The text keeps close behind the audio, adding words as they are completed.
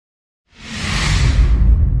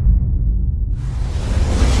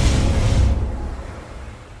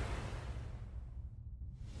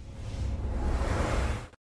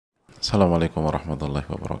Assalamualaikum warahmatullahi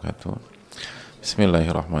wabarakatuh.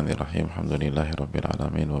 Bismillahirrahmanirrahim. Alhamdulillahirabbil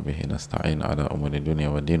alamin wa bihi nasta'in ala umuri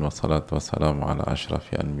dunya waddin, wassalatu wassalamu ala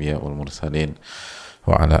asyrafil anbiya wal mursalin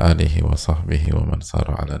wa ala alihi wa sahbihi wa man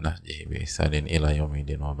sara ala nahjihi bi ihsanin ila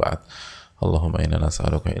yaumil wa ba'd. Allahumma inna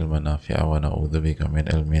nas'aluka ilman nafi'a wa na'udzubika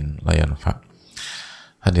min ilmin la yanfa'.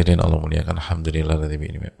 Hadirin Allah muliakan, alhamdulillah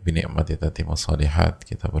bi ni'mati tatimmus shalihat.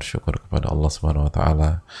 Kita bersyukur kepada Allah Subhanahu wa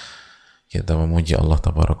taala. Kita memuji Allah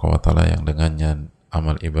Tabaraka wa Ta'ala yang dengannya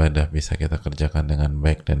amal ibadah bisa kita kerjakan dengan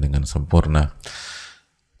baik dan dengan sempurna.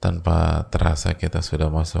 Tanpa terasa kita sudah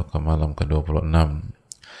masuk ke malam ke-26.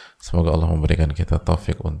 Semoga Allah memberikan kita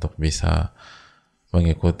taufik untuk bisa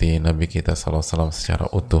mengikuti Nabi kita sallallahu alaihi wasallam secara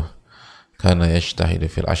utuh. Karena yajtahidu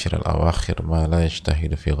fil ashril awakhir ma la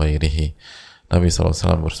yajtahidu fi ghairihi. Nabi sallallahu alaihi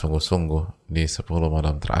wasallam bersungguh-sungguh di 10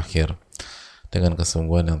 malam terakhir dengan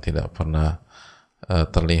kesungguhan yang tidak pernah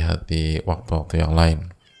terlihat di waktu-waktu yang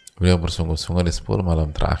lain. Beliau bersungguh-sungguh di 10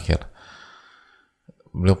 malam terakhir.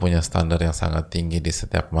 Beliau punya standar yang sangat tinggi di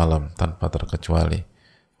setiap malam tanpa terkecuali,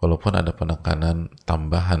 walaupun ada penekanan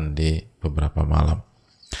tambahan di beberapa malam.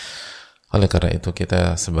 Oleh karena itu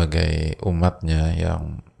kita sebagai umatnya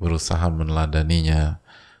yang berusaha meneladaninya,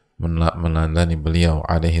 meneladani beliau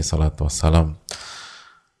alaihi salatu wassalam,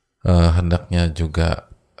 hendaknya juga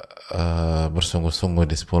bersungguh-sungguh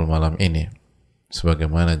di 10 malam ini.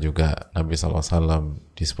 Sebagaimana juga Nabi SAW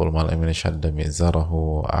di 10 malam ini syadda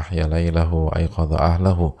mizarahu, ahya laylahu, ayqadha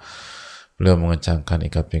ahlahu. Beliau mengencangkan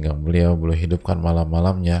ikat pinggang beliau hidupkan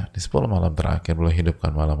malam-malamnya. Di 10 malam terakhir beliau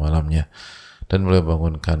hidupkan malam-malamnya. Dan beliau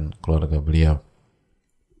bangunkan keluarga beliau.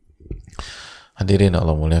 Hadirin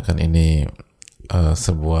Allah muliakan, ini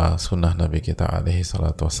sebuah sunnah Nabi kita alaihi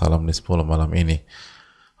salatu wassalam di 10 malam ini.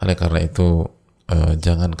 Oleh karena itu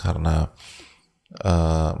jangan karena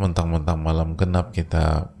mentang-mentang malam genap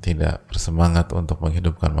kita tidak bersemangat untuk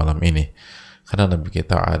menghidupkan malam ini. Karena Nabi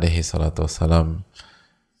kita alaihi salatu wassalam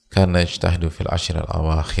karena ijtahidu fil ashril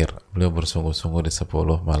awakhir, beliau bersungguh-sungguh di 10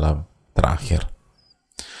 malam terakhir.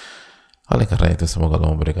 Oleh karena itu semoga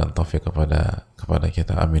Allah memberikan taufik kepada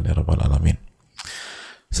kita, amin ya rabbal alamin.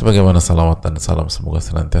 Sebagaimana salawat dan salam semoga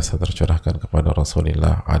senantiasa tercurahkan kepada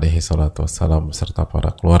Rasulullah alaihi salatu wassalam beserta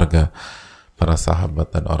para keluarga, para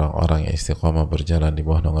sahabat dan orang-orang yang istiqomah berjalan di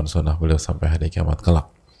bawah naungan sunnah beliau sampai hari kiamat kelak.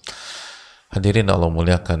 Hadirin Allah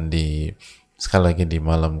muliakan, sekali lagi di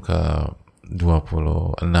malam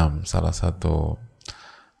ke-26, salah satu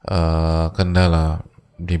kendala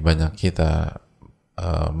di banyak kita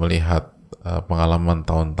melihat pengalaman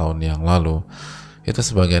tahun-tahun yang lalu, itu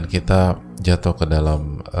sebagian kita jatuh ke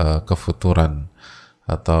dalam kefuturan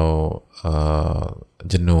atau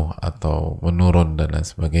jenuh atau menurun dan lain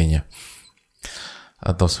sebagainya,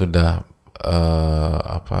 atau sudah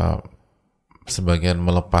sebagian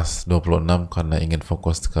melepas 26 karena ingin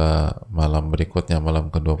fokus ke malam berikutnya, malam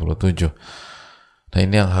ke-27. Nah,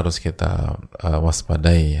 ini yang harus kita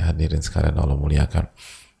waspadai, hadirin sekalian Allah muliakan.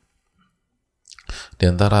 Di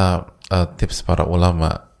antara tips para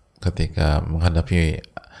ulama ketika menghadapi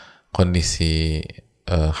kondisi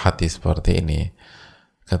hati seperti ini,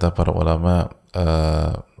 kata para ulama,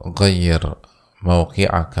 ghayyir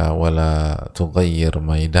mauqi'aka wala tughayyir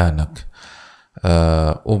maidanak.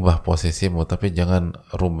 Ubah posisimu tapi jangan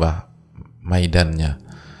rubah maidannya,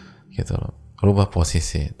 gitu loh. Rubah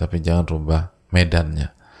posisi tapi jangan rubah medannya.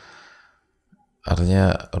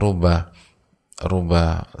 Artinya rubah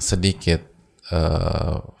sedikit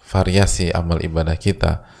variasi amal ibadah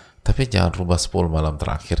kita, tapi jangan rubah 10 malam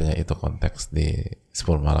terakhirnya. Itu konteks di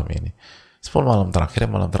 10 malam ini. 10 malam terakhirnya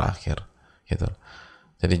malam terakhir, gitu.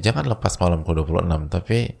 Jadi jangan lepas malam ke-26,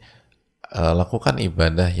 tapi lakukan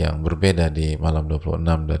ibadah yang berbeda di malam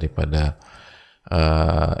 26 daripada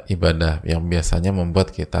ibadah yang biasanya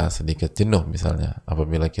membuat kita sedikit jenuh. Misalnya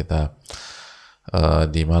apabila kita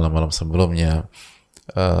di malam-malam sebelumnya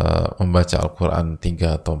membaca Al-Quran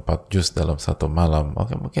 3 atau 4 juz dalam satu malam,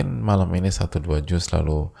 oke, mungkin malam ini 1-2 juz,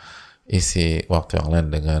 lalu isi waktu yang lain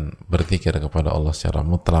dengan berzikir kepada Allah secara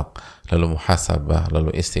mutlak, lalu muhasabah,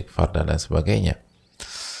 lalu istighfar dan lain sebagainya.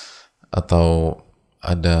 Atau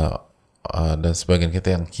ada sebagian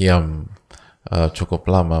kita yang qiyam cukup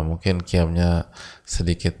lama, mungkin qiyamnya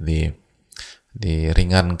sedikit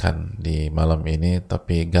diringankan di malam ini,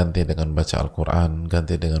 tapi ganti dengan baca Al-Quran,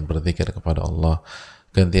 ganti dengan berzikir kepada Allah,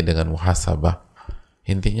 ganti dengan muhasabah.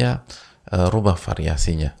 Intinya rubah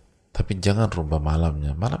variasinya, tapi jangan rubah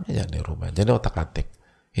malamnya jangan dirubah. Jadi otak-atik,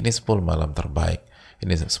 ini 10 malam terbaik,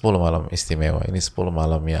 ini 10 malam istimewa, ini 10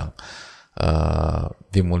 malam yang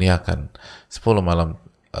dimuliakan, 10 malam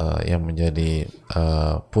yang menjadi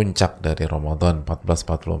puncak dari Ramadhan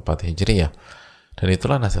 1444 Hijriah. Dan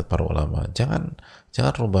itulah nasihat para ulama, jangan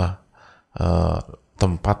rubah uh,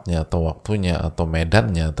 tempatnya atau waktunya atau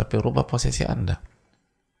medannya, tapi rubah posisi Anda.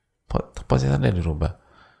 Posisi Anda dirubah.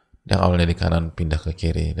 Yang awalnya di kanan pindah ke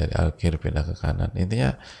kiri, dari kiri pindah ke kanan.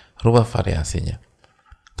 Intinya rubah variasinya.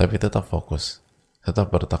 Tapi tetap fokus. Tetap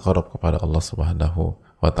bertakarub kepada Allah Subhanahu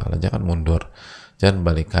wa Ta'ala. Jangan mundur. Jangan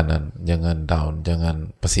balik kanan. Jangan down.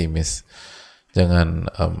 Jangan pesimis. Jangan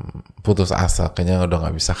putus asa. Kayaknya udah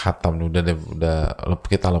nggak bisa khatam. Udah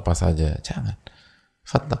kita lepas aja. Jangan.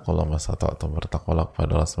 Fattakullah masata'tum, bertakwalah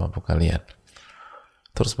kepada Allah semampu kalian.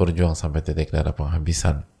 Terus berjuang sampai titik darah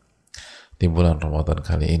penghabisan di bulan Ramadhan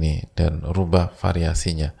kali ini, dan rubah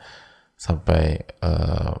variasinya sampai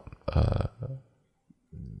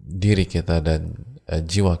diri kita dan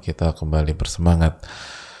jiwa kita kembali bersemangat.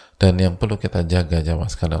 Dan yang perlu kita jaga jamaah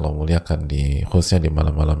sekalian Allah muliakan, khususnya di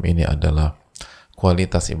malam-malam ini adalah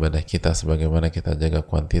kualitas ibadah kita sebagaimana kita jaga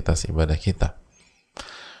kuantitas ibadah kita.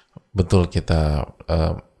 Betul kita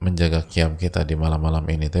menjaga qiyam kita di malam-malam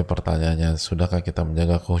ini, tapi pertanyaannya, sudahkah kita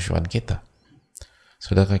menjaga kekhusyuan kita?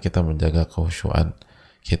 Sudahkah kita menjaga kekhusyuan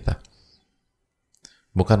kita?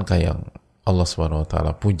 Bukankah yang Allah Subhanahu wa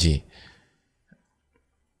Ta'ala puji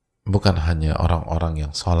bukan hanya orang-orang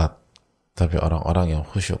yang sholat, tapi orang-orang yang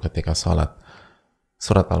khusyuk ketika sholat?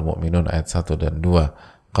 Surat Al-Mu'minun ayat 1 dan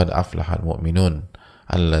 2, qad aflahal mu'minun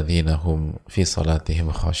alladzina hum fi salatihim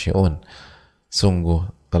khashi'un. Sungguh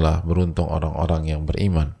telah beruntung orang-orang yang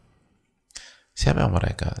beriman. Siapa yang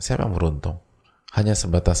mereka? Siapa yang beruntung? Hanya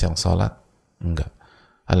sebatas yang sholat? Enggak.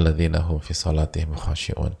 Alladzina hum fi salatihim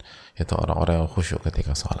khashi'un. Itu orang-orang yang khusyuk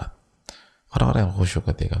ketika sholat. Orang-orang yang khusyuk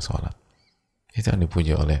ketika sholat. Itu yang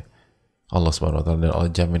dipuji oleh Allah Subhanahu wa Ta'ala, dan Allah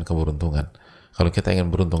jamin keberuntungan. Kalau kita ingin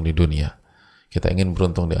beruntung di dunia, kita ingin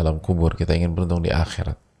beruntung di alam kubur, kita ingin beruntung di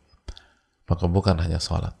akhirat, maka bukan hanya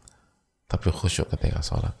sholat, tapi khusyuk ketika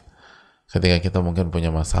sholat. Ketika kita mungkin punya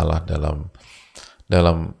masalah dalam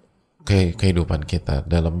kehidupan kita,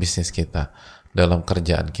 dalam bisnis kita, dalam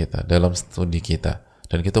kerjaan kita, dalam studi kita,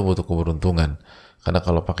 dan kita butuh keberuntungan. Karena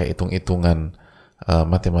kalau pakai hitung-hitungan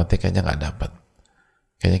matematikanya nggak dapat.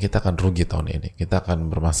 Kayaknya kita akan rugi tahun ini, kita akan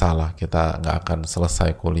bermasalah, kita nggak akan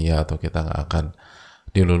selesai kuliah, atau kita nggak akan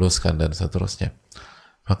diluluskan, dan seterusnya.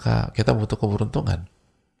 Maka kita butuh keberuntungan.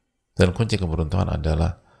 Dan kunci keberuntungan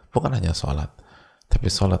adalah bukan hanya sholat,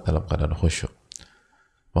 tapi sholat dalam keadaan khusyuk.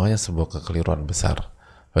 Makanya sebuah kekeliruan besar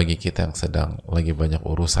bagi kita yang sedang lagi banyak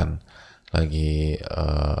urusan, lagi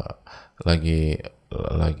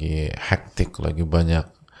hektik, lagi banyak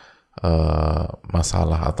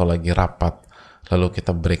masalah, atau lagi rapat, lalu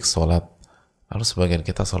kita break sholat, lalu sebagian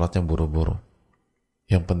kita sholatnya buru-buru.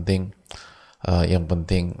 Yang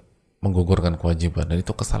penting menggugurkan kewajiban, dan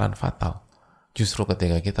itu kesalahan fatal. Justru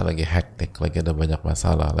ketika kita lagi hektik, lagi ada banyak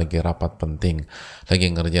masalah, lagi rapat penting, lagi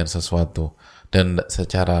ngerjain sesuatu, dan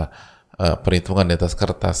secara perhitungan di atas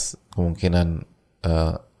kertas kemungkinan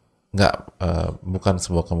bukan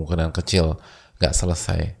sebuah kemungkinan kecil nggak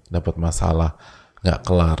selesai, dapat masalah, nggak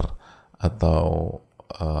kelar, atau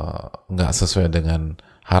nggak sesuai dengan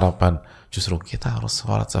harapan, justru kita harus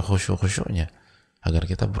sholat sekhusyuk-khusyuknya agar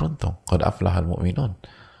kita beruntung. Qad aflahal mu'minun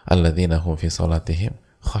alladzina hum fi salatihim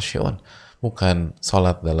khashi'un. Bukan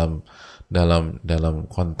sholat dalam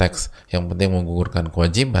konteks yang penting menggugurkan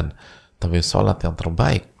kewajiban, tapi sholat yang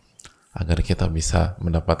terbaik agar kita bisa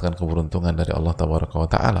mendapatkan keberuntungan dari Allah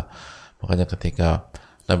Ta'ala. Makanya ketika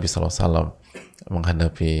Nabi SAW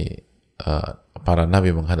menghadapi para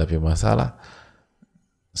nabi menghadapi masalah,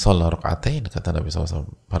 sholat rakaatain, kata Nabi SAW.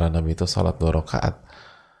 Para nabi itu sholat 2 rakaat.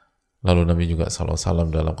 Lalu Nabi juga SAW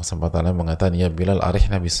dalam kesempatannya mengatakan, ya Bilal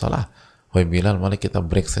arihna bis sholat. Wahai Bilal, mari kita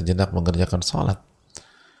break sejenak mengerjakan sholat.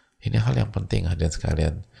 Ini hal yang penting, hadirin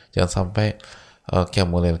sekalian. Jangan sampai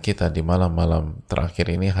qiyamul lail kita di malam-malam terakhir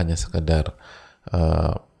ini hanya sekedar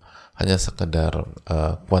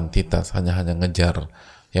kuantitas, hanya ngejar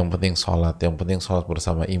yang penting sholat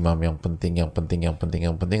bersama imam, yang penting,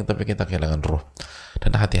 tapi kita kehilangan ruh.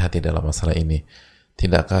 Dan hati-hati dalam masalah ini.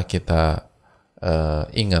 Tidakkah kita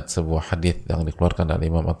ingat sebuah hadis yang dikeluarkan oleh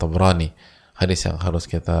Imam At-Tabrani, hadis yang harus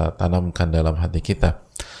kita tanamkan dalam hati kita,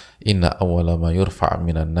 inna awwala ma yurfa'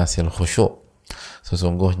 minan nasil khusyu'.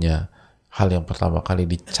 Sesungguhnya hal yang pertama kali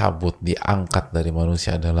dicabut, diangkat dari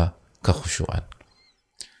manusia adalah kekhusyuan.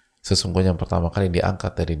 Sesungguhnya yang pertama kali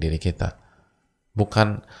diangkat dari diri kita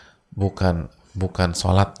bukan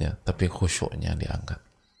sholatnya, tapi khusyuknya diangkat.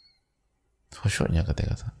 Khusyuknya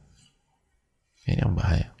ketika sholat. Ini yang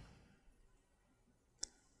bahaya.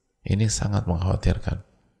 Ini sangat mengkhawatirkan.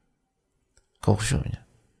 Khusyuknya.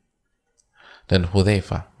 Dan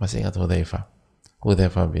Hudzaifah, masih ingat Hudzaifah?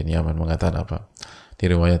 Hudzaifah bin Yaman mengatakan apa?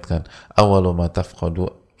 Diriwayatkan, awalu ma tafqadu,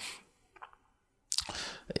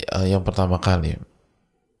 yang pertama kali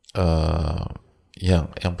eh,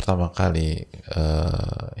 yang pertama kali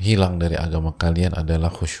hilang dari agama kalian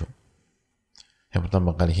adalah khusyuk. Yang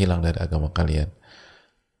pertama kali hilang dari agama kalian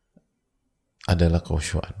adalah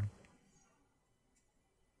kekhusyuan.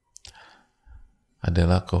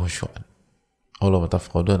 Adalah kekhusyuan. Awwalu ma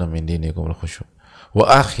tafquduna min dinikum al-khusyuk.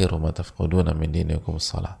 Wa akhiru ma tafquduna min dinikum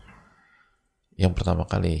as-salat. Yang pertama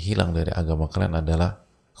kali hilang dari agama kalian adalah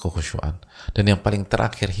kekhusyuan. Dan yang paling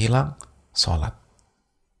terakhir hilang, salat.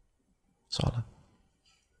 Salat.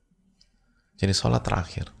 Jadi salat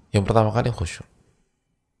terakhir. Yang pertama kali khusyuk.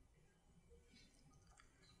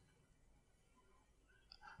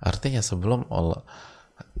 Artinya sebelum Allah,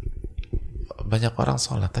 banyak orang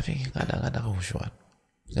sholat tapi nggak ada kekhusyuan,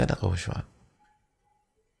 nggak ada kekhusyuan.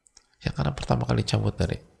 Ya karena pertama kali cabut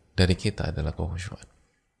dari kita adalah kekhusyuan.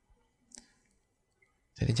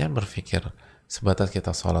 Jadi jangan berpikir sebatas kita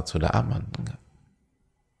sholat sudah aman, enggak.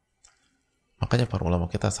 Makanya para ulama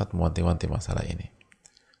kita saat mewanti-wanti masalah ini,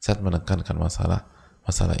 saat menekankan masalah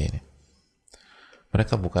ini,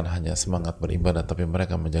 mereka bukan hanya semangat beribadah, tapi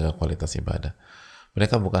mereka menjaga kualitas ibadah.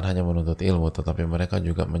 Mereka bukan hanya menuntut ilmu, tetapi mereka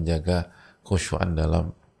juga menjaga khusyuan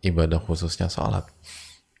dalam ibadah, khususnya sholat.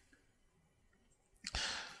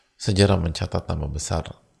 Sejarah mencatat nama besar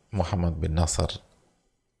Muhammad bin Nasr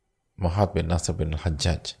bin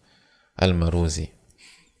Al-Hajjaj Al-Maruzi,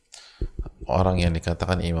 orang yang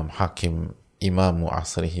dikatakan imam hakim, imamu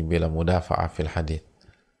asrihi bila mudafa'a fil hadith,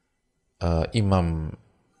 imam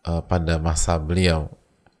pada masa beliau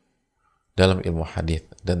dalam ilmu hadith,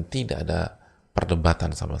 dan tidak ada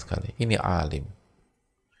perdebatan sama sekali. Ini alim,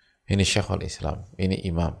 ini Syekhul Islam, ini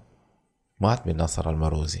imam Muhammad bin Nasr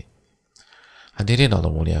al-Maruzi. Hadirin Allah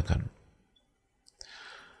muliakan.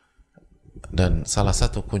 Dan salah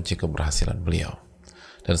satu kunci keberhasilan beliau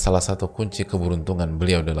dan salah satu kunci keberuntungan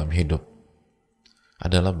beliau dalam hidup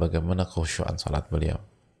adalah bagaimana kekhusyuan salat beliau.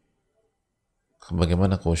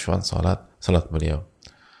 Bagaimana kekhusyuan salat beliau.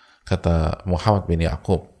 Kata Muhammad bin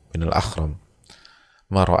Yaqub bin al-Akhram,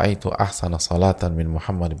 ma ra'aitu ahsana salatan min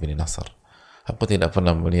Muhammad bin Nasr. Aku tidak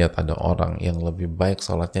pernah melihat ada orang yang lebih baik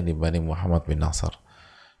salatnya dibanding Muhammad bin Nasr.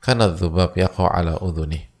 Karena dzubab yaqa ala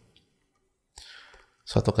udhuni.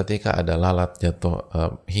 Suatu ketika ada lalat jatuh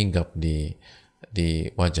hinggap di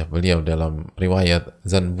wajah beliau. Dalam riwayat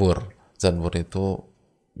zanbur. Zanbur itu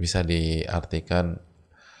bisa diartikan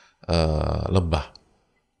lebah.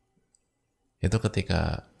 Itu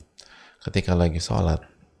ketika lagi sholat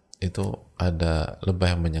itu ada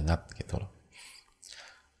lebah yang menyengat gitu loh.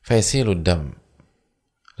 Faisilud dam.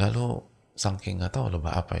 Lalu saking nggak tahu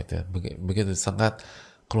lebah apa itu ya, begitu sengat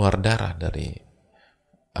keluar darah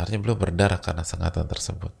artinya beliau berdarah karena sengatan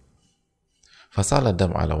tersebut. Fasala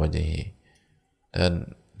dam ala wajhihi,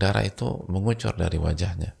 dan darah itu mengucur dari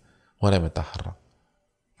wajahnya. Wala yataharrak.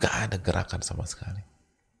 Gak ada gerakan sama sekali.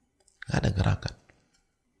 Gak ada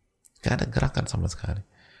gerakan sama sekali.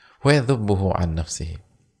 Wa yadhubbuhu an nafsihi.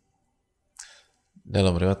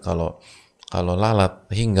 Dalam riwayat kalau lalat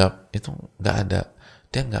hinggap itu nggak ada,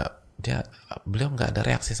 beliau nggak ada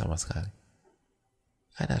reaksi sama sekali,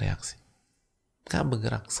 nggak ada reaksi, nggak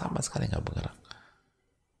bergerak sama sekali, nggak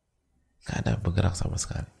ada bergerak sama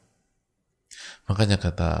sekali. Makanya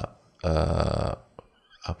kata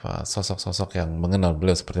sosok-sosok yang mengenal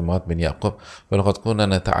beliau seperti Muhammad bin Yaqub, walaqad kunna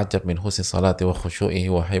nata'ajjab min husni salati wa khushu'ihi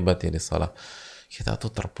wa haibati lis-salah. Kita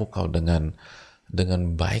tuh terpukau dengan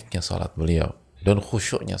baiknya salat beliau dan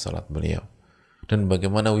khusyuknya salat beliau, dan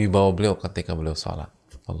bagaimana wibawa beliau ketika beliau salat.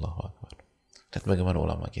 Allahu Akbar. Lihat bagaimana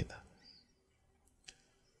ulama kita.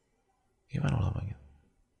 Gimana ulama kita?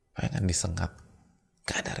 Bayangkan disengat,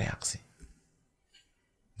 gak ada reaksi,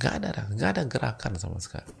 gak ada gerakan sama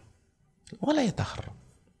sekali. Wala yataharrak,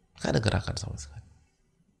 gak ada gerakan sama sekali.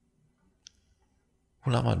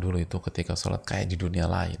 Ulama dulu itu ketika sholat kayak di dunia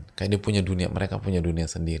lain, kayak dia punya dunia, mereka punya dunia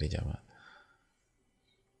sendiri, jamaah.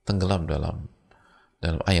 Tenggelam dalam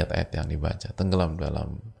ayat-ayat yang dibaca, tenggelam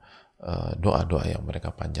dalam doa-doa yang mereka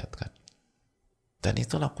panjatkan. Dan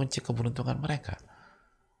itulah kunci keberuntungan mereka.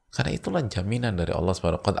 Karena itulah jaminan dari Allah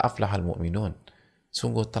Subhanahu wa ta'ala, qad aflahal mu'minun.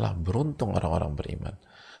 Sungguh telah beruntung orang-orang beriman.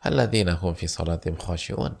 Alladzina hum fi salatihim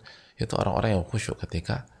khashi'un. Itu orang-orang yang khusyuk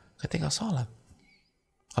ketika sholat.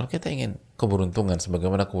 Kalau kita ingin keberuntungan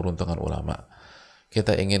sebagaimana keberuntungan ulama,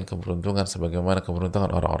 kita ingin keberuntungan sebagaimana keberuntungan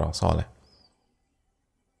orang-orang soleh,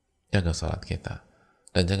 jaga salat kita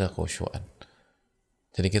dan jaga khusyuan.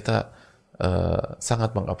 Jadi kita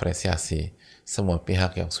sangat mengapresiasi semua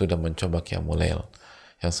pihak yang sudah mencoba qiyamul lail,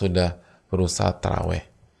 yang sudah berusaha taraweh,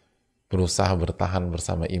 berusaha bertahan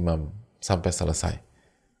bersama imam sampai selesai.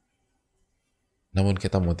 Namun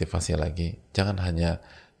kita motivasi lagi, jangan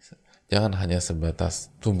hanya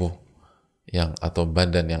sebatas tubuh yang atau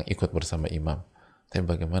badan yang ikut bersama imam, tapi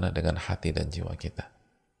bagaimana dengan hati dan jiwa kita,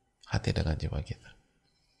 hati dengan jiwa kita,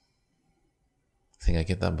 sehingga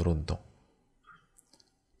kita beruntung.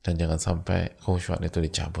 Dan jangan sampai khusyuan itu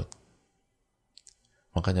dicabut.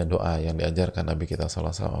 Makanya doa yang diajarkan Nabi kita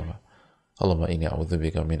SAW, Allahumma inni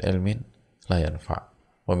a'udzubika min ilmin la yanfa'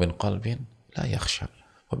 wa min qalbin la yakhsha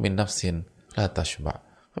wa min nafsin la tashba'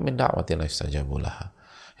 wa min da'watin la yustajabu laha.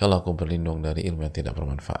 Ya Allah, aku berlindung dari ilmu yang tidak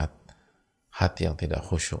bermanfaat, hati yang tidak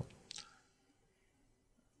khusyuk,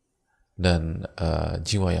 dan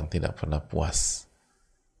jiwa yang tidak pernah puas,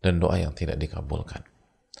 dan doa yang tidak dikabulkan.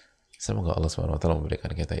 Semoga Allah SWT memberikan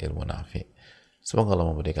kita ilmu nafi, semoga Allah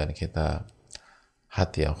memberikan kita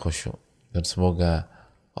hati yang khusyuk, dan semoga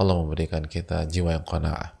Allah memberikan kita jiwa yang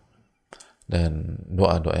qanaah dan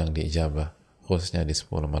doa-doa yang diijabah, khususnya di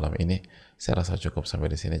 10 malam ini. Saya rasa cukup sampai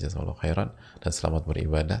di sini. Jazakallahu khairan, dan selamat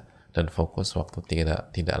beribadah dan fokus, waktu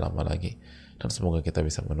tidak lama lagi, dan semoga kita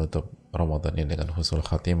bisa menutup Ramadan ini dengan husnul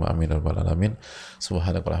khatimah. Amin ya rabbal alamin.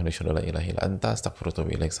 Subhanakallahumma wa bihamdika, la ilaha illa anta, astaghfiruka wa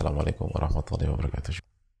atubu ilaik. Assalamualaikum warahmatullahi wabarakatuh.